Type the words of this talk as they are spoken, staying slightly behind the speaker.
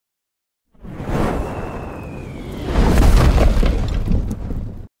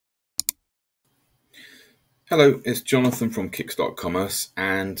Hello, it's Jonathan from Kickstart Commerce,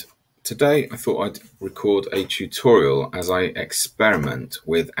 and today I thought I'd record a tutorial as I experiment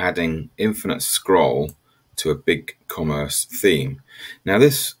with adding infinite scroll to a Bigcommerce theme. Now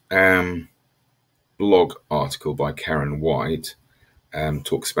this blog article by Karen White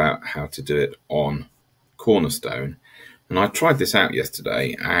talks about how to do it on Cornerstone, and I tried this out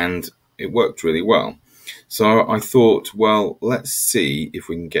yesterday and it worked really well. So I thought, well, let's see if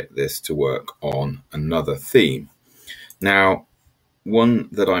we can get this to work on another theme. Now, one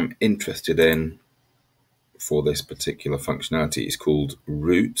that I'm interested in for this particular functionality is called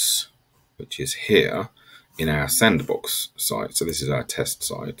Roots, which is here in our sandbox site. So this is our test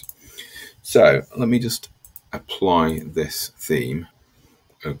site. So let me just apply this theme.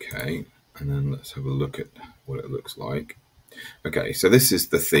 Okay, and then let's have a look at what it looks like. Okay, so this is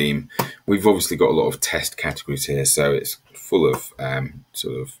the theme. We've obviously got a lot of test categories here, so it's full of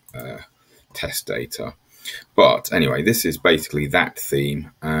test data. But anyway, this is basically that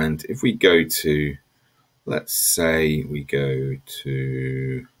theme. And if we go to, let's say we go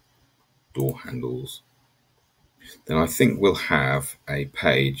to door handles, then I think we'll have a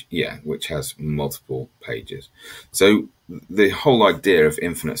page, which has multiple pages. So the whole idea of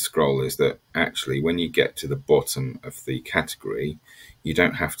infinite scroll is that actually when you get to the bottom of the category, you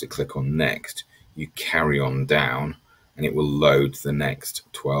don't have to click on next. You carry on down and it will load the next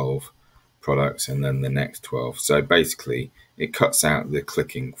 12 products and then the next 12. So basically it cuts out the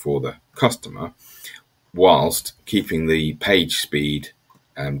clicking for the customer whilst keeping the page speed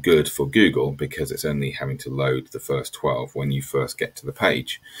good for Google, because it's only having to load the first 12 when you first get to the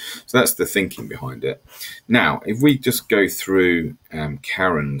page. So that's the thinking behind it. Now, if we just go through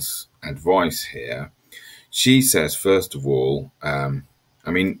Karen's advice here, she says, first of all,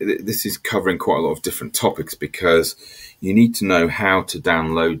 this is covering quite a lot of different topics, because you need to know how to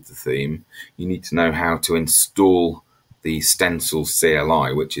download the theme. You need to know how to install the Stencil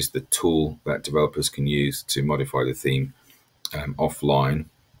CLI, which is the tool that developers can use to modify the theme offline.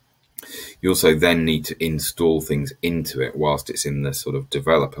 You also then need to install things into it whilst it's in the sort of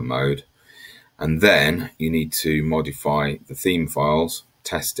developer mode. And then you need to modify the theme files,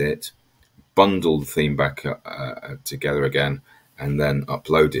 test it, bundle the theme back together again, and then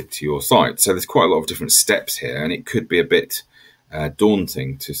upload it to your site. So there's quite a lot of different steps here, and it could be a bit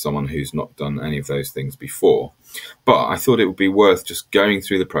daunting to someone who's not done any of those things before. But I thought it would be worth just going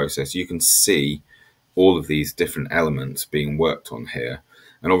through the process. You can see all of these different elements being worked on here.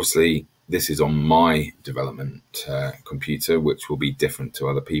 And obviously this is on my development computer, which will be different to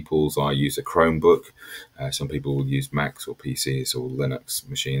other people's. I use a Chromebook. Some people will use Macs or PCs or Linux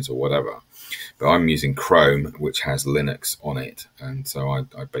machines or whatever. But I'm using Chrome, which has Linux on it. And so I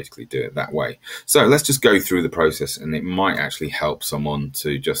basically do it that way. So let's just go through the process, and it might actually help someone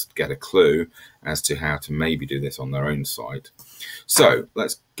to just get a clue as to how to maybe do this on their own site. So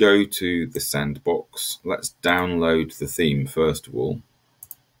let's go to the sandbox. Let's download the theme first of all.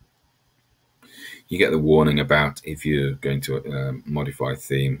 You get the warning about if you're going to modify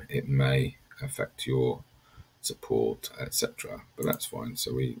theme, it may affect your support, etc. But that's fine,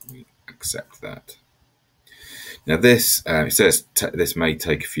 so we accept that. Now this, it says this may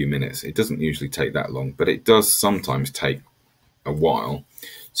take a few minutes. It doesn't usually take that long, but it does sometimes take a while.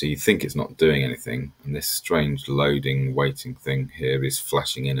 So you think it's not doing anything, and this strange loading waiting thing here is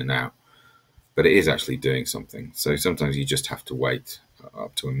flashing in and out, but it is actually doing something. So sometimes you just have to wait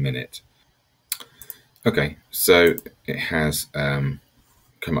up to a minute. Okay, so it has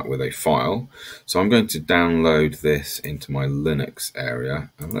come up with a file. So I'm going to download this into my Linux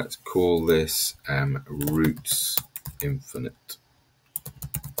area, and let's call this Roots Infinite.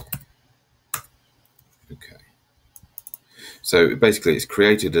 Okay. So basically it's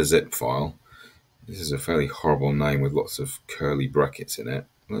created a zip file. This is a fairly horrible name with lots of curly brackets in it.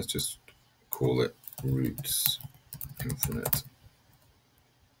 Let's just call it Roots Infinite.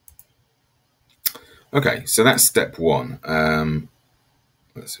 Okay, so that's step one.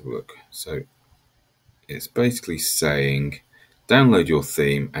 Let's have a look. So it's basically saying download your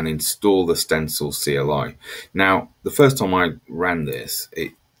theme and install the Stencil CLI. Now, the first time I ran this,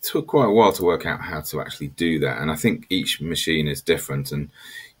 it took quite a while to work out how to actually do that. And I think each machine is different and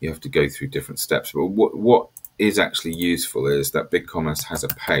you have to go through different steps. But what is actually useful is that Bigcommerce has a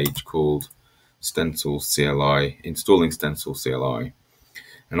page called Stencil CLI, installing Stencil CLI.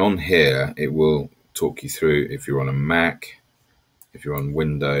 And on here, it will talk you through if you're on a Mac, if you're on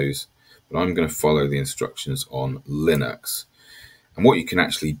Windows, but I'm going to follow the instructions on Linux. And what you can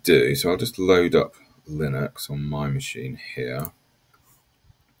actually do, so I'll just load up Linux on my machine here.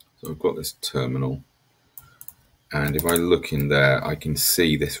 So I've got this terminal, and if I look in there, I can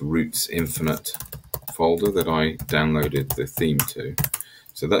see this Roots Infinite folder that I downloaded the theme to.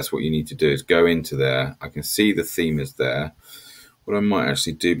 So that's what you need to do, is go into there. I can see the theme is there. What I might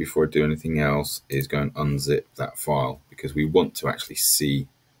actually do before I do anything else is go and unzip that file, because we want to actually see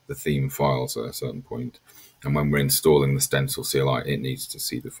the theme files at a certain point. And when we're installing the Stencil CLI, it needs to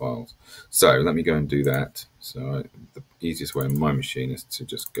see the files. So let me go and do that. So the easiest way on my machine is to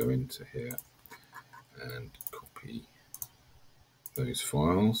just go into here and copy those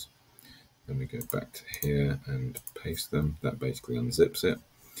files. Then we go back to here and paste them. That basically unzips it.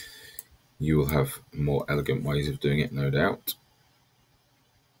 You will have more elegant ways of doing it, no doubt.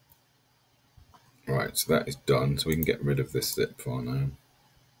 Right, so that is done. So we can get rid of this zip file now.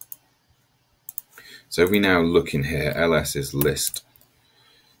 So if we now look in here, ls is list,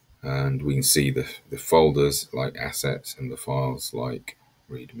 and we can see the folders like assets and the files like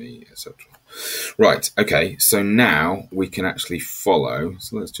readme, etc. Right, okay, so now we can actually follow.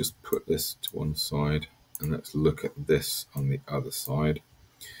 So let's just put this to one side and let's look at this on the other side.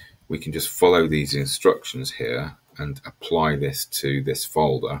 We can just follow these instructions here and apply this to this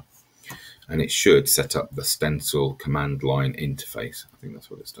folder, and it should set up the Stencil command line interface. I think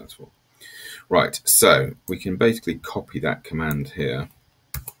that's what it stands for. Right, so we can basically copy that command here,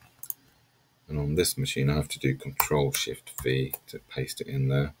 and on this machine I have to do Control-Shift-V to paste it in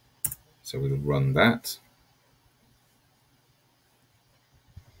there. So we'll run that.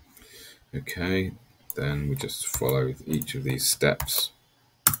 Okay, then we just follow each of these steps.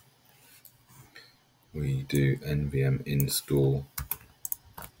 We do nvm install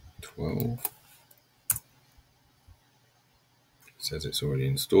 12. It says it's already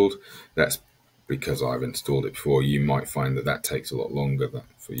installed. That's because I've installed it before. You might find that that takes a lot longer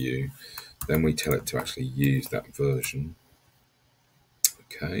for you. Then we tell it to actually use that version.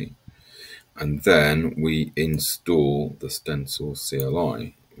 Okay, and then we install the Stencil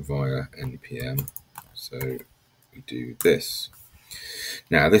CLI via npm. So we do this.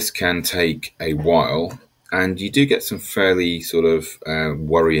 Now this can take a while, and you do get some fairly sort of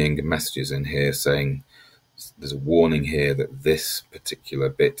worrying messages in here saying there's a warning here that this particular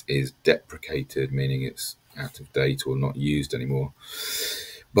bit is deprecated, meaning it's out of date or not used anymore.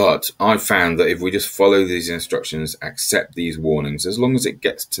 But I found that if we just follow these instructions, accept these warnings, as long as it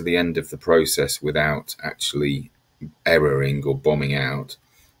gets to the end of the process without actually erroring or bombing out,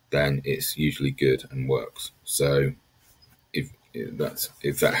 then it's usually good and works. So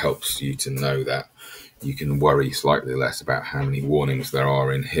if that helps you to know that, you can worry slightly less about how many warnings there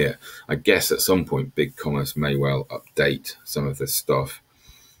are in here. I guess at some point Bigcommerce may well update some of this stuff,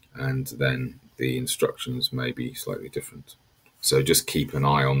 and then the instructions may be slightly different. So just keep an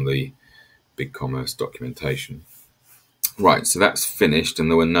eye on the Bigcommerce documentation. Right, so that's finished,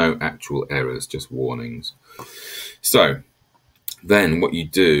 and there were no actual errors, just warnings. So then what you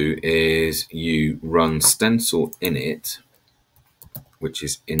do is you run stencil init, which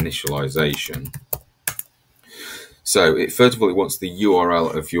is initialization. So first of all, it wants the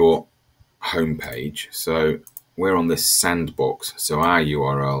URL of your home page. So we're on this sandbox, so our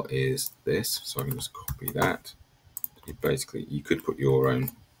URL is this. So I can just copy that. Basically, you could put your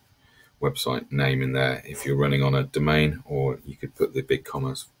own website name in there if you're running on a domain, or you could put the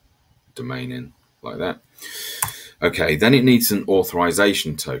Bigcommerce domain in like that. Okay, then it needs an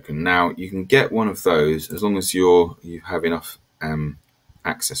authorization token. Now you can get one of those as long as you have enough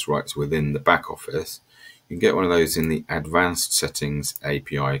access rights within the back office. You can get one of those in the advanced settings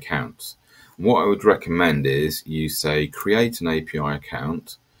API accounts. And what I would recommend is you say create an API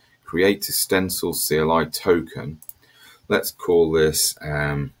account, create a Stencil CLI token. Let's call this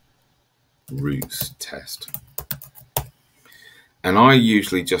roots test. And I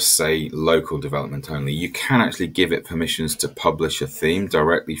usually just say local development only. You can actually give it permissions to publish a theme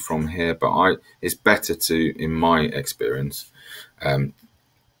directly from here, but it's better to, in my experience,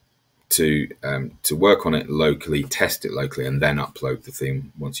 to work on it locally, test it locally, and then upload the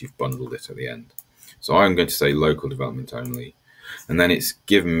theme once you've bundled it at the end. So I'm going to say local development only. And then it's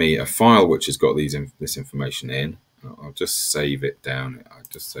given me a file which has got this information in. I'll just save it down. I'll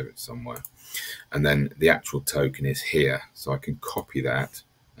just save it somewhere. And then the actual token is here. So I can copy that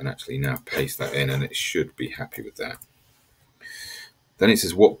and actually now paste that in, and it should be happy with that. Then it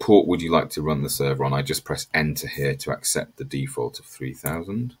says, what port would you like to run the server on? I just press enter here to accept the default of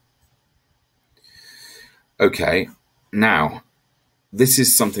 3000. Okay, now this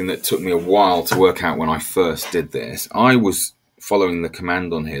is something that took me a while to work out when I first did this. I was following the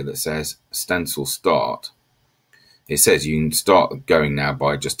command on here that says stencil start. It says you can start going now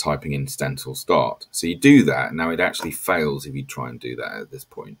by just typing in stencil start. So you do that. Now it actually fails if you try and do that at this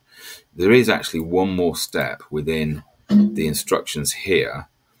point. There is actually one more step within the instructions here,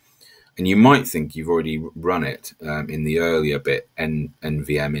 And you might think you've already run it in the earlier bit,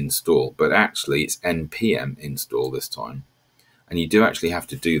 nvm install, but actually it's npm install this time. And you do actually have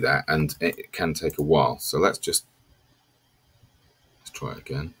to do that, and it can take a while. So let's try it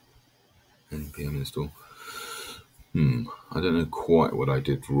again. npm install. I don't know quite what I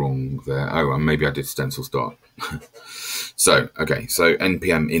did wrong there. Oh, and maybe I did stencil start. So, okay, so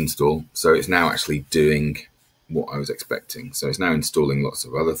npm install. So it's now actually doing what I was expecting. So it's now installing lots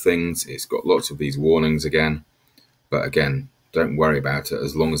of other things. It's got lots of these warnings again. But again, don't worry about it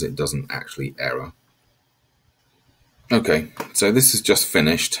as long as it doesn't actually error. Okay, so this is just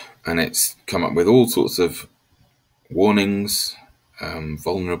finished, and it's come up with all sorts of warnings,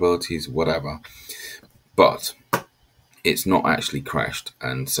 vulnerabilities, whatever. But it's not actually crashed,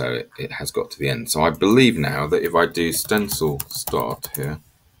 and so it has got to the end. So I believe now that if I do stencil start here,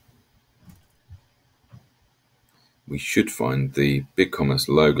 we should find the Bigcommerce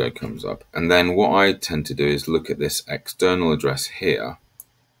logo comes up. And then what I tend to do is look at this external address here,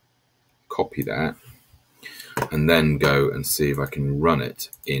 copy that, and then go and see if I can run it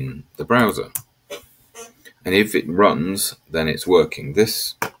in the browser. And if it runs, then it's working.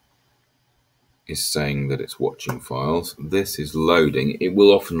 This is saying that it's watching files. This is loading. It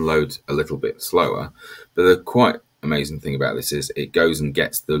will often load a little bit slower, but the quite amazing thing about this is it goes and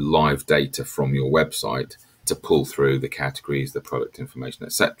gets the live data from your website to pull through the categories, the product information,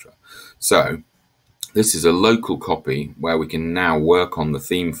 etc. So this is a local copy where we can now work on the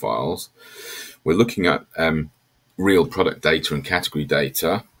theme files. We're looking at real product data and category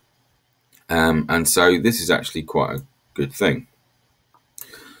data, and so this is actually quite a good thing.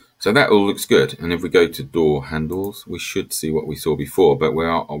 So that all looks good, and if we go to door handles, we should see what we saw before, but we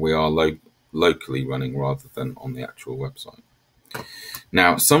are locally running rather than on the actual website.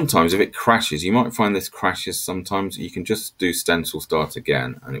 Now, sometimes if it crashes, you might find this crashes sometimes. You can just do stencil start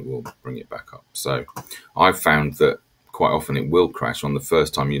again, and it will bring it back up. So I've found that quite often it will crash on the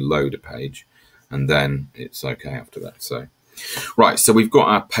first time you load a page, and then it's okay after that. So, right, so we've got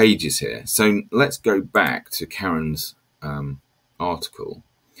our pages here. So let's go back to Karen's article.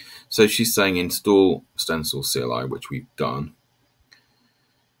 So she's saying install Stencil CLI, which we've done.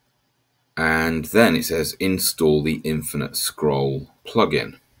 And then it says install the infinite scroll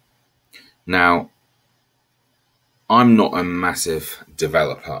plugin. Now, I'm not a massive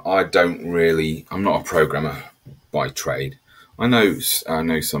developer. I'm not a programmer by trade. I know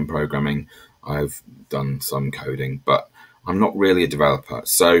some programming. I've done some coding, but I'm not really a developer.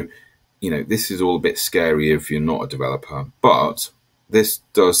 So, this is all a bit scary if you're not a developer, but this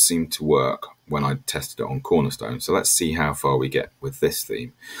does seem to work when I tested it on Cornerstone. So let's see how far we get with this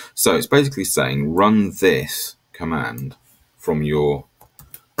theme. So it's basically saying run this command from your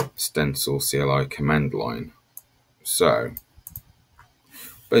Stencil CLI command line. So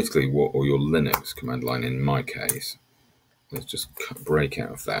basically or your Linux command line in my case. Let's just break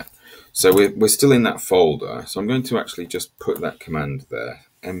out of that. So we're still in that folder. So I'm going to actually just put that command there.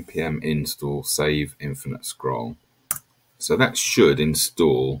 npm install save infinite scroll. So that should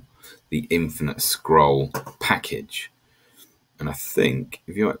install the infinite scroll package. And I think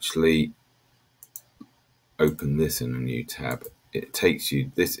if you actually open this in a new tab, it takes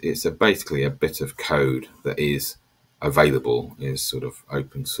you it's basically a bit of code that is available, is sort of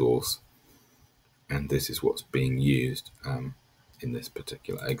open source. And this is what's being used in this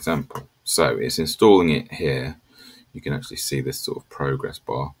particular example. So it's installing it here. You can actually see this sort of progress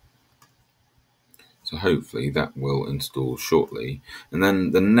bar. So hopefully that will install shortly. And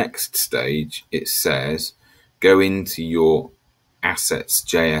then the next stage, it says, go into your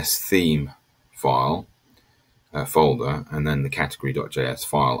assets.js theme file, folder, and then the category.js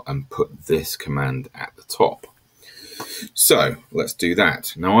file, and put this command at the top. So let's do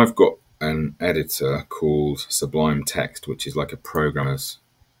that. Now I've got an editor called Sublime Text, which is like a programmer's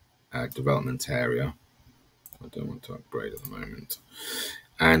development area. I don't want to upgrade at the moment.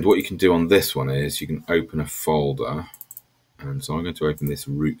 And what you can do on this one is you can open a folder. And so I'm going to open this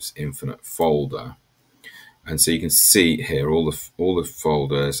Roots Infinite folder. And so you can see here all the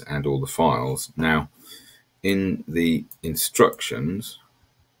folders and all the files. Now, in the instructions,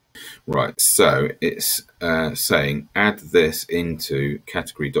 right, so it's saying add this into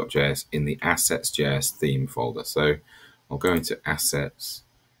category.js in the assets.js theme folder. So I'll go into assets.js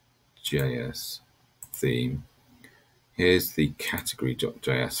theme. Here's the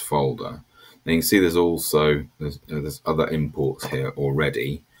category.js folder. Now you can see there's also there's other imports here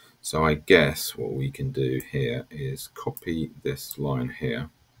already. So I guess what we can do here is copy this line here.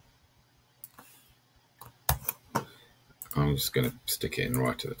 I'm just going to stick it in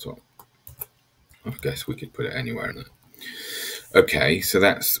right at the top. I guess we could put it anywhere in it. Okay, so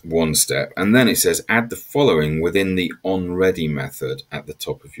that's one step. And then it says add the following within the onReady method at the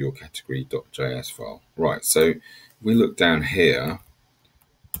top of your category.js file. Right, so if we look down here,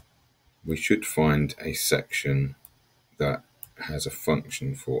 we should find a section that has a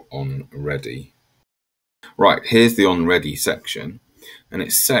function for onReady. Right, here's the onReady section, and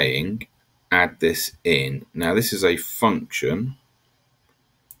it's saying add this in. Now this is a function,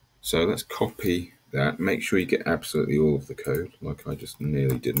 so let's copy that. Make sure you get absolutely all of the code, like I just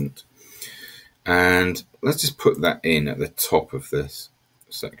nearly didn't. And let's just put that in at the top of this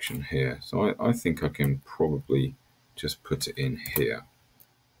section here. So I think I can probably just put it in here.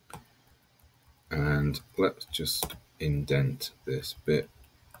 And let's just indent this bit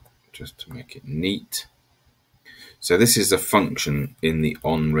just to make it neat. So this is a function in the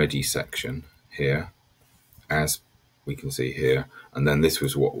onReady section here, as we can see here. And then this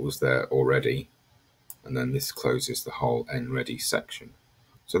was what was there already. And then this closes the whole onReady section.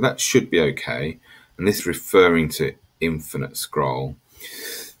 So that should be okay. And this referring to infinite scroll.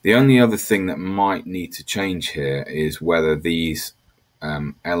 The only other thing that might need to change here is whether these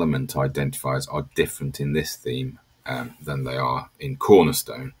element identifiers are different in this theme than they are in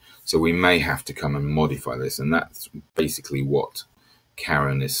Cornerstone. So we may have to come and modify this. And that's basically what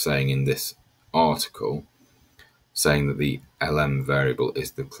Karen is saying in this article, saying that the LM variable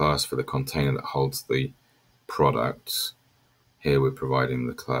is the class for the container that holds the products. Here we're providing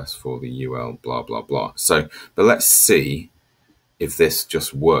the class for the UL, blah, blah, blah. So, but let's see if this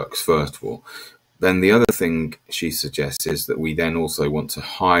just works first of all. Then the other thing she suggests is that we then also want to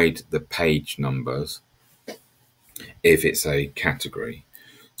hide the page numbers if it's a category.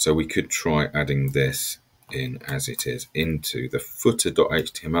 So we could try adding this in as it is into the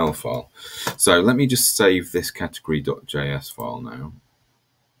footer.html file. So let me just save this category.js file now.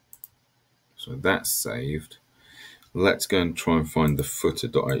 So that's saved. Let's go and try and find the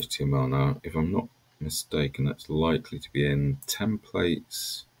footer.html now. If I'm not mistaken, that's likely to be in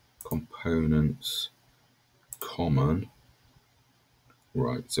templates, components, common.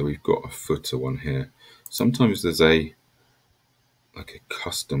 Right, so we've got a footer one here. Sometimes there's a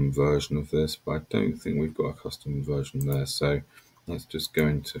custom version of this, but I don't think we've got a custom version there. So let's just go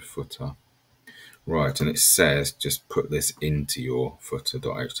into footer. Right, and it says just put this into your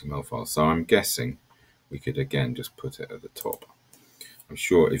footer.html file. So I'm guessing we could again just put it at the top. I'm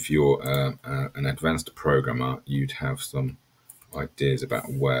sure if you're an advanced programmer, you'd have some ideas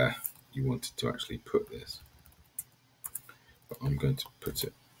about where you wanted to actually put this. But I'm going to put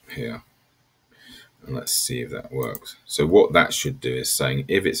it here. And let's see if that works. So what that should do is saying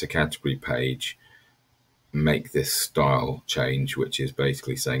if it's a category page, make this style change, which is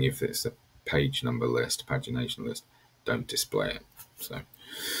basically saying if it's a page number list, pagination list, don't display it. So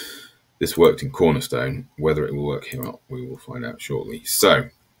this worked in Cornerstone. Whether it will work here or not, we will find out shortly. So,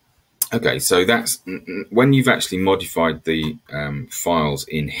 okay, so that's when you've actually modified the files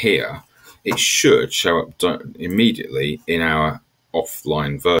in here, it should show up immediately in our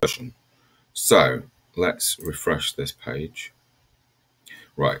offline version. So let's refresh this page.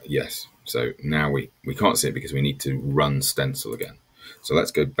 Right, yes. So now we can't see it because we need to run Stencil again. So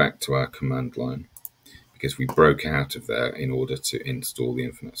let's go back to our command line because we broke out of there in order to install the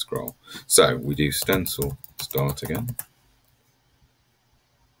infinite scroll. So we do Stencil start again.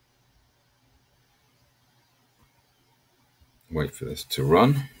 Wait for this to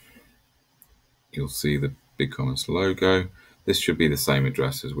run. You'll see the Bigcommerce logo. This should be the same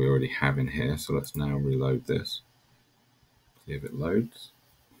address as we already have in here. So let's now reload this. See if it loads.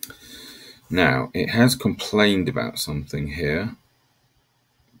 Now, it has complained about something here,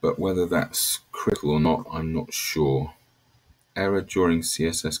 but whether that's critical or not, I'm not sure. Error during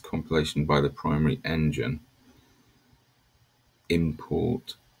CSS compilation by the primary engine.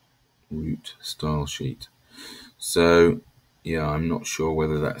 Import root style sheet. So, yeah, I'm not sure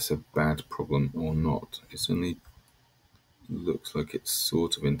whether that's a bad problem or not. It certainly looks like it's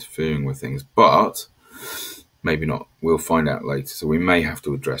sort of interfering with things, but maybe not. We'll find out later. So we may have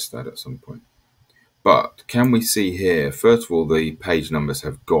to address that at some point. But can we see here, first of all, the page numbers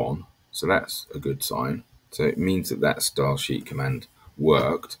have gone. So that's a good sign. So it means that that style sheet command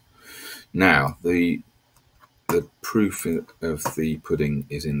worked. Now, the proof of the pudding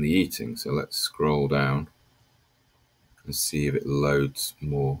is in the eating. So let's scroll down and see if it loads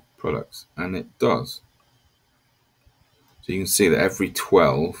more products. And it does. So you can see that every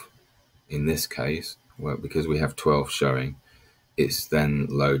 12, in this case, well, because we have 12 showing, it's then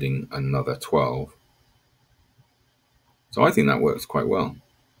loading another 12. So I think that works quite well.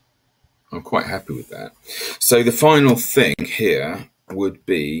 I'm quite happy with that. So the final thing here would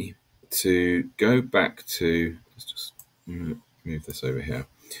be to go back to, let's just move this over here.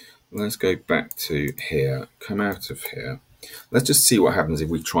 Let's go back to here, come out of here. Let's just see what happens if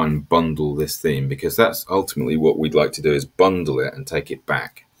we try and bundle this theme, because that's ultimately what we'd like to do, is bundle it and take it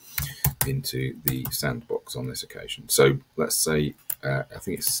back into the sandbox on this occasion. So let's say, I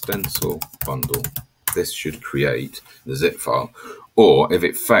think it's stencil bundle. This should create the zip file, or if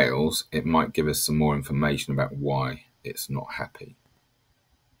it fails, it might give us some more information about why it's not happy.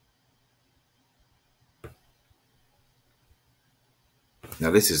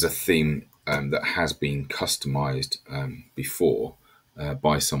 Now this is a theme that has been customized before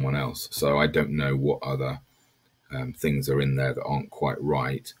by someone else, so I don't know what other things are in there that aren't quite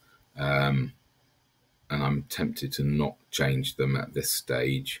right, and I'm tempted to not change them at this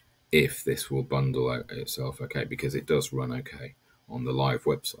stage if this will bundle itself okay, because it does run okay on the live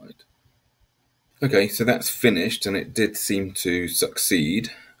website. Okay, so that's finished, and it did seem to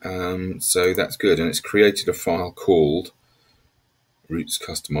succeed, so that's good, and it's created a file called roots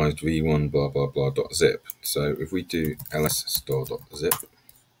customized v1 blah blah blah .zip. So if we do ls store.zip,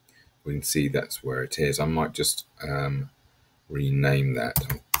 we can see that's where it is. I might just rename that.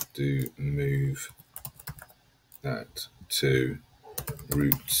 Do move that to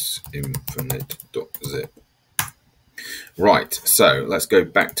roots infinite.zip. Right, so let's go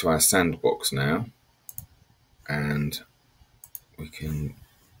back to our sandbox now, and we can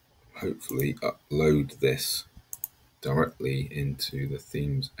hopefully upload this directly into the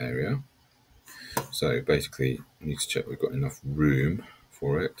themes area. So basically, we need to check we've got enough room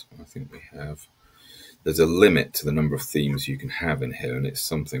for it. I think we have. There's a limit to the number of themes you can have in here, and it's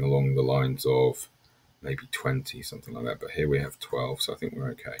something along the lines of maybe 20, something like that. But here we have 12, so I think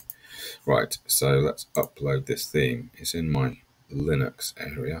we're okay. Right, so let's upload this theme. It's in my Linux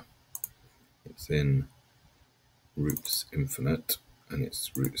area. It's in Roots Infinite, and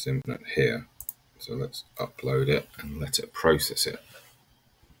it's Roots Infinite here. So let's upload it and let it process it.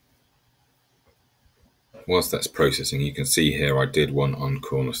 Whilst that's processing, you can see here I did one on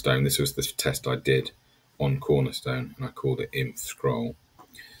Cornerstone. This was the test I did on Cornerstone, and I called it inf scroll.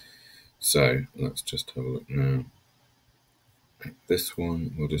 So let's just have a look now. This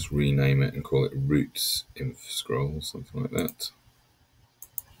one, we'll just rename it and call it roots inf scroll, something like that.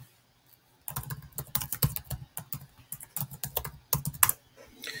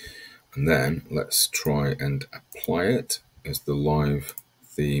 And then let's try and apply it as the live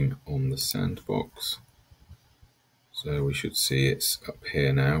theme on the sandbox. So we should see it's up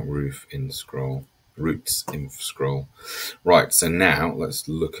here now, roots inf scroll. Right, so now let's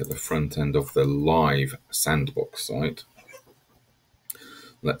look at the front end of the live sandbox site.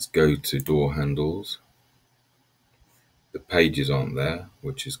 Let's go to door handles. The pages aren't there,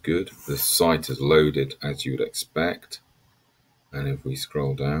 which is good. The site is loaded as you would expect. And if we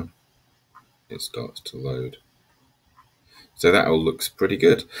scroll down, it starts to load. So that all looks pretty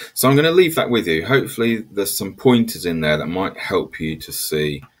good. So I'm going to leave that with you. Hopefully there's some pointers in there that might help you to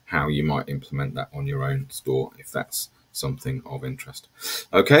see how you might implement that on your own store if that's something of interest.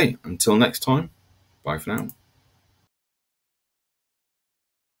 Okay, until next time, bye for now.